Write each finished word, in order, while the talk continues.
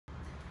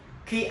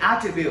Key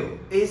attribute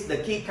is the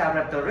key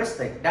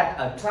characteristic that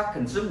attract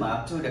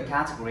consumer to the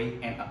category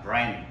and a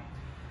brand.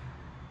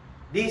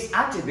 These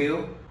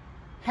attributes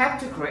help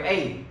to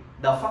create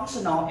the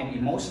functional and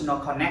emotional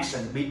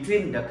connection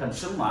between the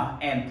consumer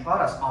and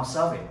products or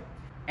service,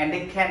 and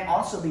they can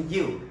also be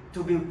used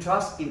to build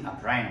trust in a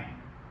brand.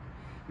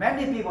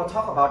 Many people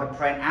talk about the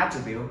brand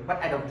attribute, but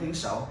I don't think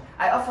so.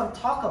 I often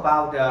talk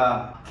about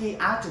the key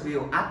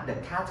attribute at the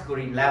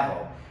category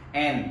level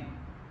and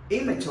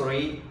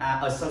Imagery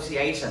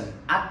Association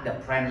at the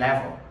brand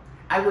level.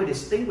 I will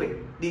distinguish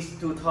these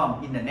two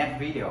terms in the next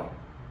video.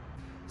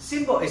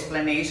 Simple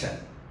explanation.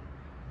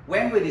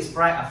 When we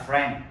describe a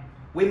brand,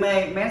 we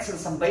may mention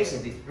some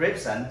basic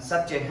description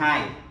such as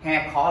height,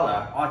 hair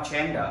color, or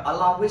gender,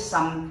 along with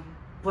some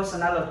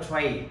personality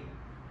trait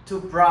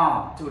to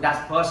bring to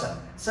that person,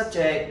 such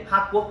as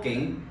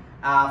hardworking,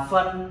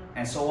 fun,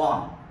 and so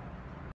on.